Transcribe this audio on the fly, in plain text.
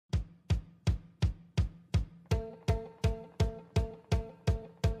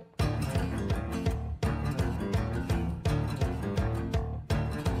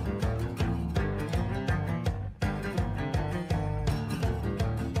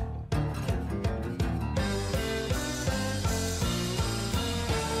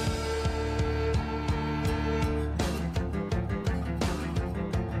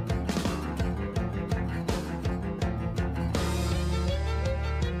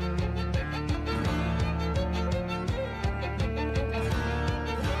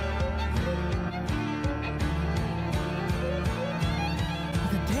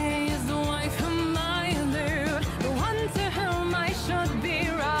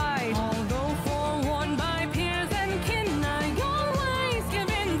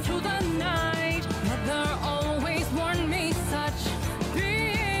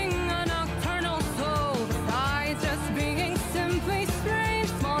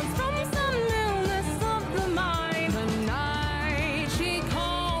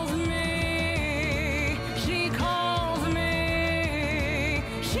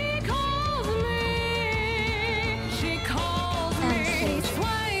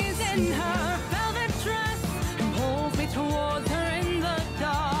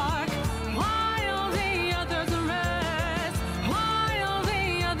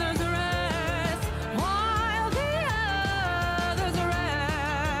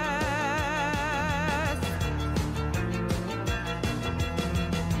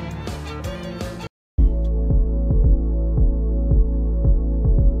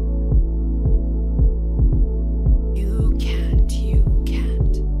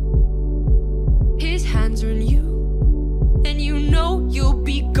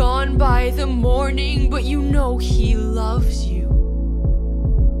by the morning, but you know he loves you.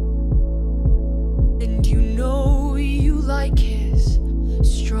 And you know you like his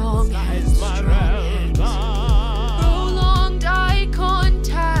strong hands, prolonged eye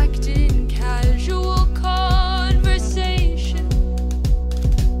contact in casual conversation,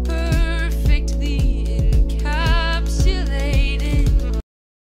 perfectly encapsulated.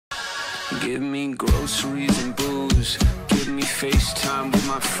 Give me groceries and booze, give me FaceTime with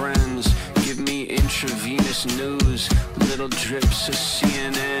my friends, give me intravenous news, little drips of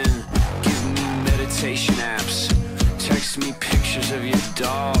CNN, give me meditation apps, text me pictures of your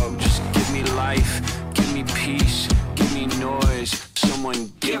dog, just give me life, give me peace, give me noise,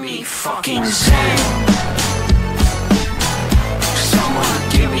 someone give me fucking zen. Someone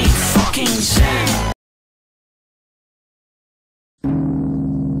give me fucking zen.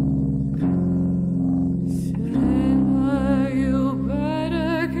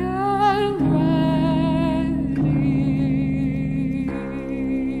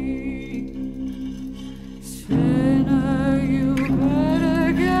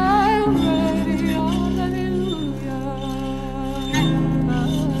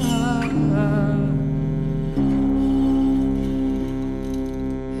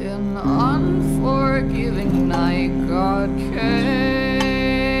 Unforgiving night, God came.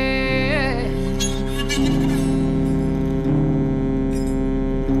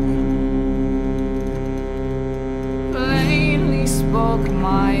 Plainly spoke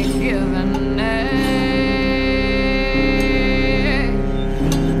my given name.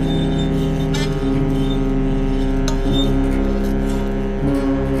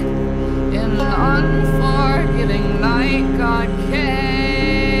 In unforgiving night, God came.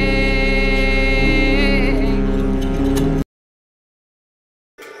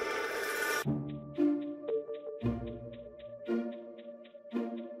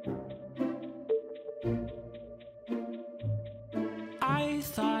 I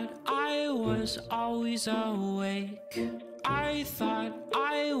thought I was always awake. I thought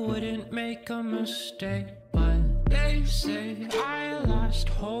I wouldn't make a mistake. But they say I lost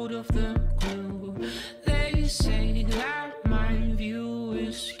hold of the glue. They say that my view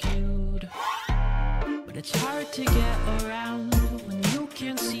is skewed. But it's hard to get around when you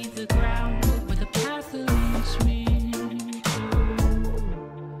can't see the ground where the path leads me to.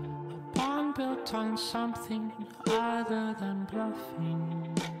 A pond built on something other than bluffing.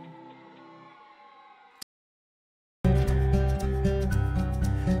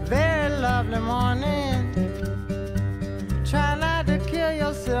 Very lovely morning. Try not to kill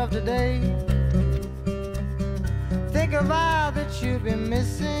yourself today. Think of all that you've been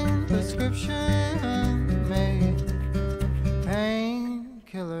missing. Prescription made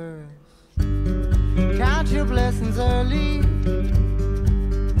painkillers. Count your blessings early,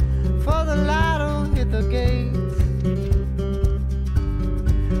 for the lotto hit the gates.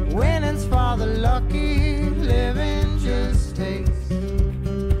 Winning's for the lucky, living just takes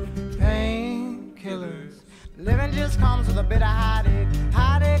painkillers. Living just comes with a bit of heartache.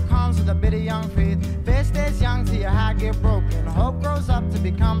 Heartache comes with a bit of young faith. Faith stays young till your heart get broken. Hope grows up to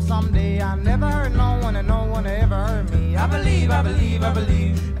become someday. I never hurt no one and no one ever hurt me. I believe, I believe, I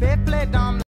believe. Faith played dumb.